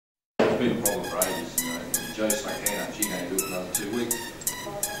been a problem for ages. You know. Joe stuck her hand up, she can't do it for another 2 weeks.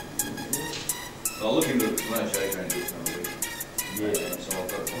 So I'll look into it, because I know Joe can't do it for another week. Yeah. So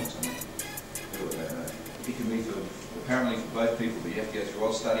I've got to find something to do with that. It can be for, apparently for both people, but you have to go through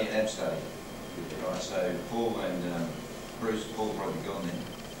OZ study and AB study. Right, so Paul and Bruce, Paul will probably be gone then.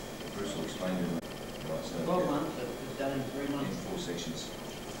 Bruce will explain to them. Right, so 12 months, it was done in 3 months. In 4 sections.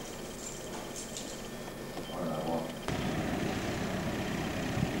 I don't know why.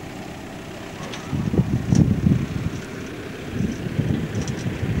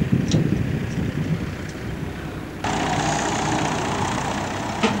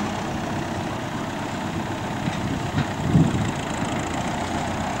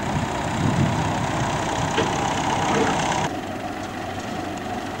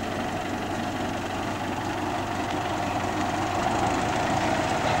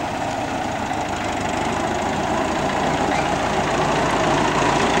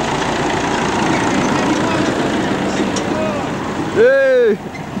 Hey!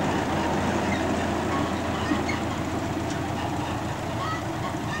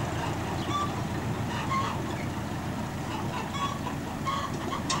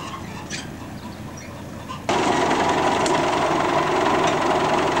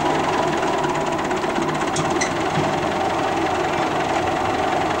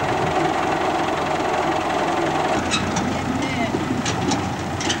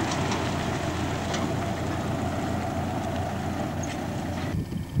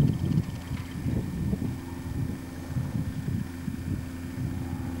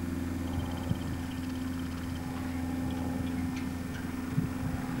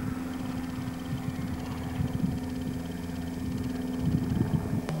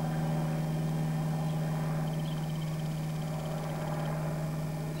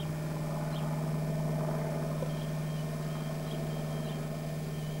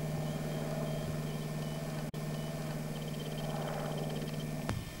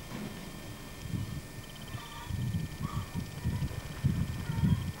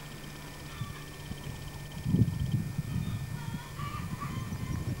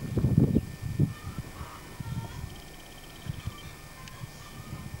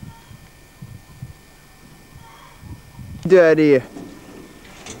 Get out of here.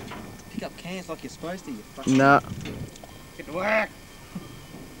 Pick up cans like you're supposed to, you fucking... Nah. Get to work!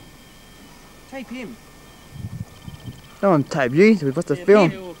 Tape him. No one tape you, so we've got to film.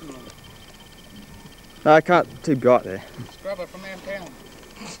 No, I can't, too bright there. Scrubber from downtown.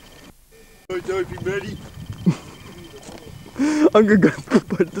 Hey, Dopey Matty. I'm gonna go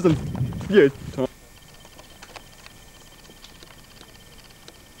put some video time.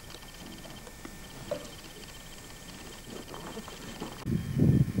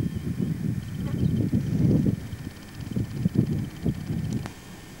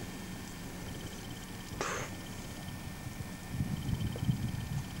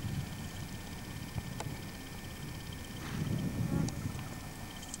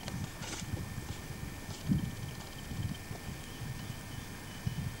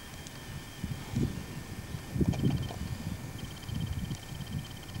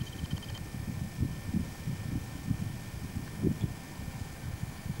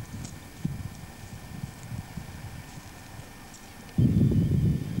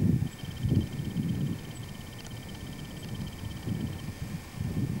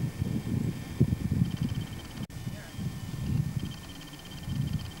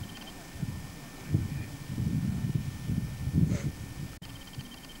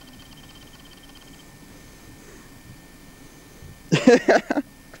 It's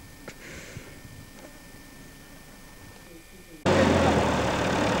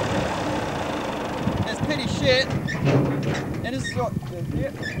petty shit. And this is what,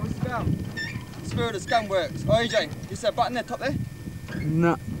 what's the scum? The spirit of the scum works. Oh, EJ, you see that button there, top there?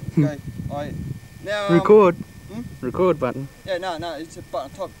 No. Okay, alright. Now, Record. Hmm? Record button. Yeah, no, it's a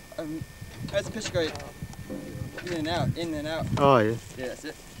button on top. As the picture goes in and out, in and out. Oh, yeah. Yeah, that's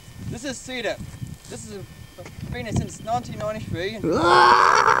it. This is CDEP. This has been here since 1993. And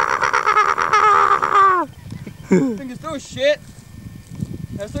think it's still shit.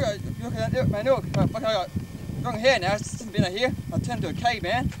 I still got, look at that, man, look, I got long hair now, it's just been here. I turned into a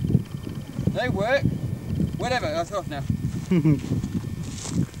caveman. They work. Whatever, that's off now.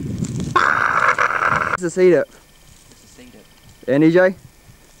 It's a CDEP. It's a CDEP. And EJ?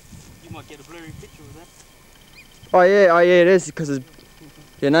 You might get a blurry picture of that. Oh yeah, it is because it's,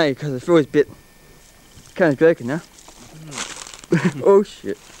 yeah, no, because it feels a bit kind of broken now. Oh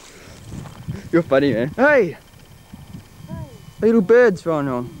shit. You're funny, man. Hey! Little birds flying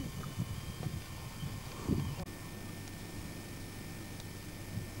on.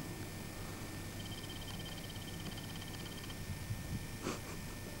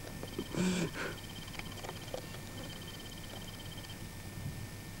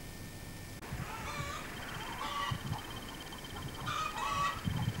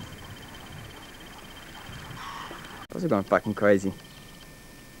 course I'm going fucking crazy.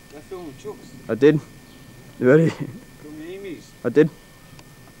 I filmed chooks. I did. You ready? Film the emus. I did.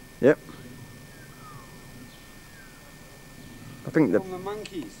 Yep. I think Film the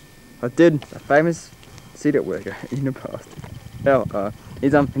monkeys. I did. A famous CDEP worker in the past. Oh,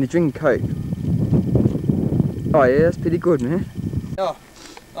 he's drinking Coke. Oh yeah, that's pretty good, man. Oh,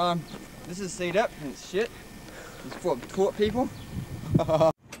 this is CDEP and it's shit. It's for taught people.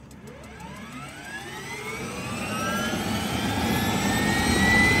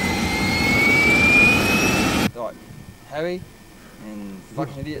 Like Harry and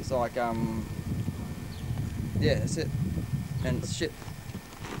fucking idiots like yeah, that's it. And it's shit.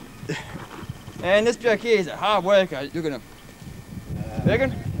 And this bloke here is a hard worker. Look at him.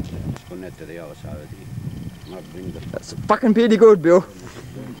 Reckon? Putting it to the other side of the might bring the That's fucking pretty good, Bill.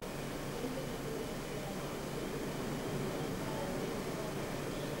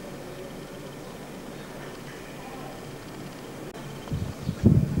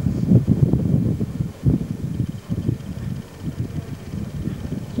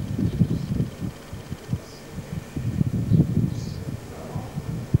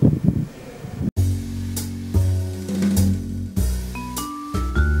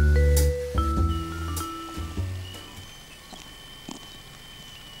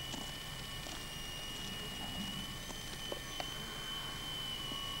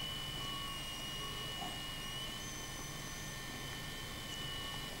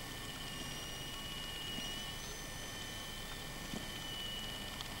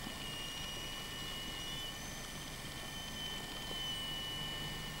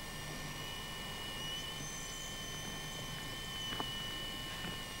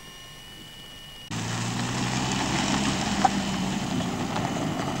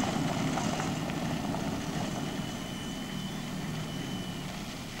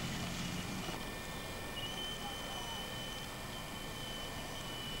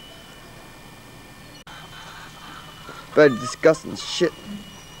 Very disgusting shit.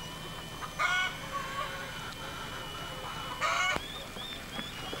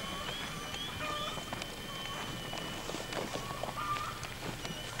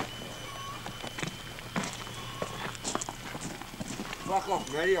 Fuck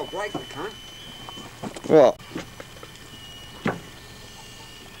off, Matty, I'll break the cunt. What?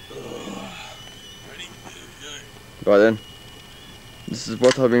 Right then. This is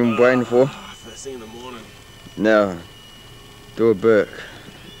what I've been waiting for. First thing in the morning. Now, do a burk.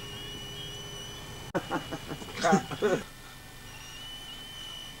 this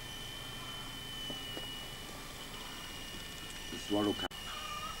one will come.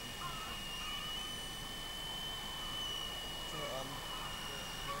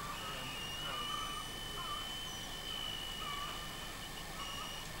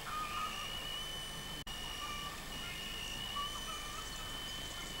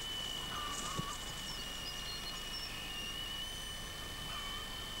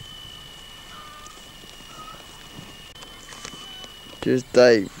 Here's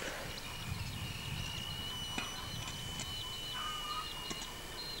Dave.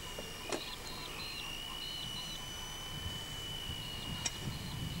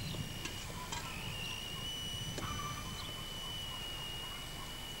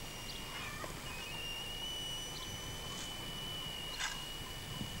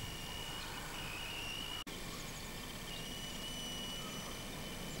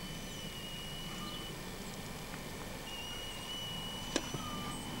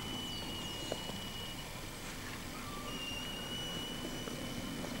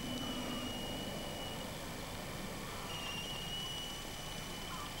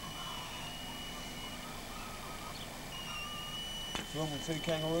 Filming 2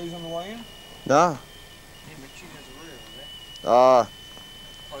 kangaroos on the way in? Nah. Yeah, but she has a rear over there. Ah,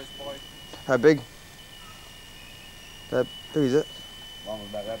 Close by. how big? How big is it? One was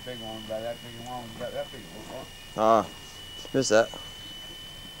about that big, one was about that big, and one was about that big. Ah, missed that.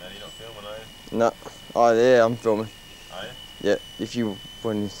 Man, you're not filming, are you? No. Oh yeah, I'm filming. Are you? Yeah, if you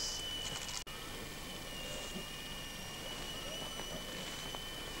want.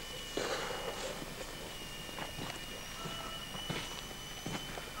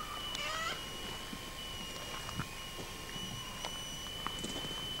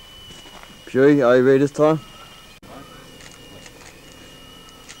 Fury, are you ready this time?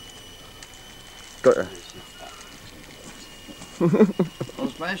 Got her. I'll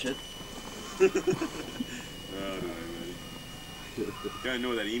smash it. Oh, no, Matty. Don't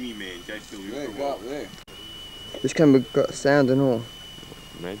know that Emu man, Jay still Yeah, for a go while. up there. This camera got sound and all.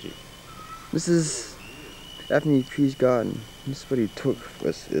 Magic. This is Anthony Pugh's garden. This is what he took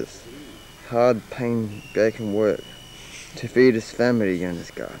was his hard painstaking work. to feed his family in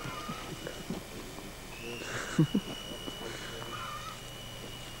this garden.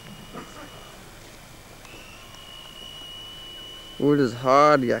 Wood is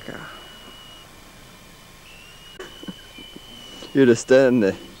hard, yakka. You're just standing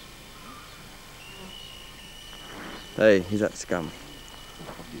there. Hey, he's that scum.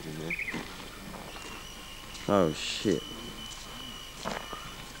 Oh shit.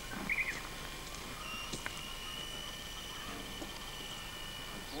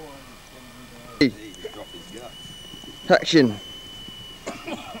 Action.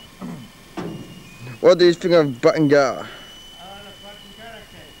 What do you think of button gar?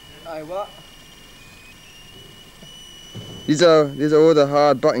 Hey, what? These are all the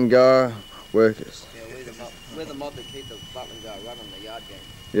hard button gar workers. Yeah, we're the mob that keep the button go running the yard game.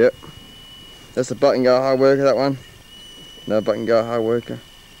 Yep. That's the button gar hard worker, that one. No button gar hard worker.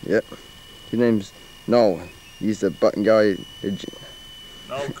 Yep. His name's Noel. He's the button gar agent.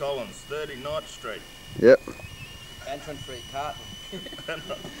 Noel Collins, 30 Knight Street. Yep. Entrance free carton.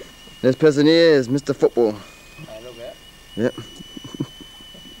 This person here is Mr. Football. Hey, look at. Yep.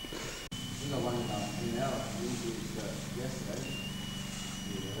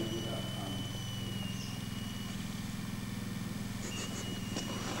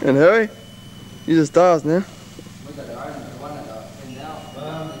 And hurry, these are stars now. Look at the one at the in now.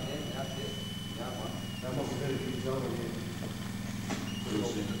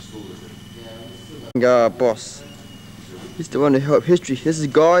 Gar boss. He's the one who helped history. This is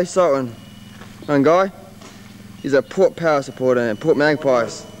Guy Sutton. And Guy, he's a Port Power supporter and Port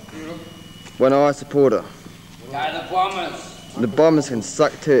Magpies. One eye supporter. Yeah, the Bombers. The Bombers can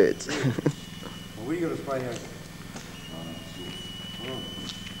suck turds. What are you going to spray here?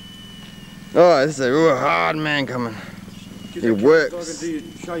 Oh, this is a real hard man coming. He works.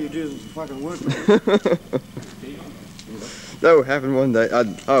 Show you do some fucking work. That will happen one day.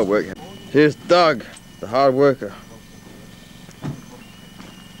 I'll work. Here's Doug, the hard worker.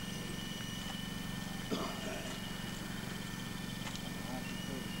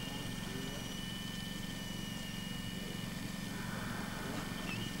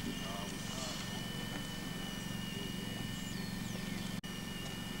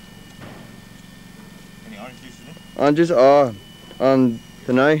 Any orange juice in it? I'm just,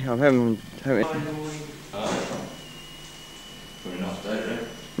 tonight I'm having Pretty nice day today.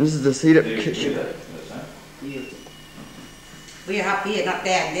 this is the CDEP kitchen. We're up here, not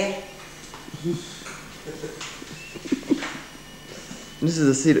down there. This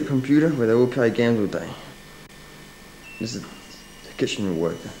is the CDEP computer where they all play games all day. This is the kitchen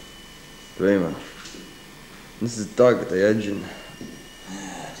worker, the emo. This is Doug, the engine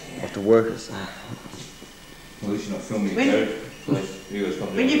of the workers. At least you're not filming When- your viewers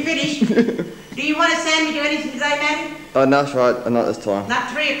come When you finish, do you want a sandwich or anything today, Matty? Oh, no, that's right, not this time.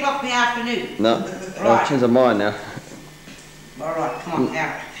 Not 3 o'clock in the afternoon. No, I'll change my mind now. All right, come on,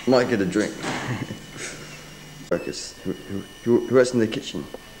 out. Might get a drink. Workers who works in the kitchen.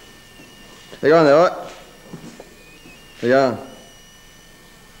 They going there, right? They going.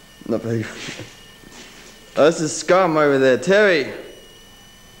 Not very good. Oh, this is Scum over there, Terry.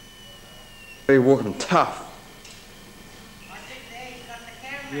 Terry walking tough. I think there's got the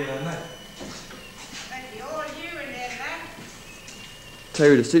camera. Yeah, I know. That'd be all you in there, mate.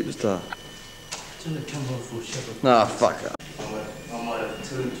 Terry the superstar. Turn the camera off for shepherd. Nah, fuck her. I might have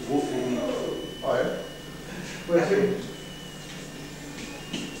turned to walk with me. Oh, yeah? Where's he?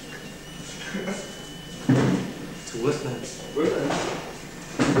 To work now.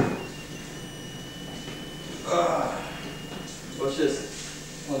 What's this?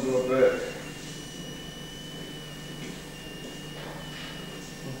 I'll do a bird.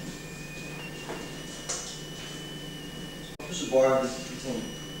 I should buy some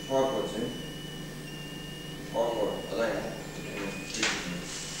tripods in. Tripod, I don't know.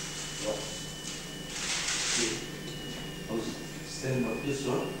 I was standing up this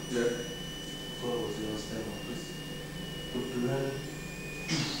one. Yeah. So I was standing up this. Looked around.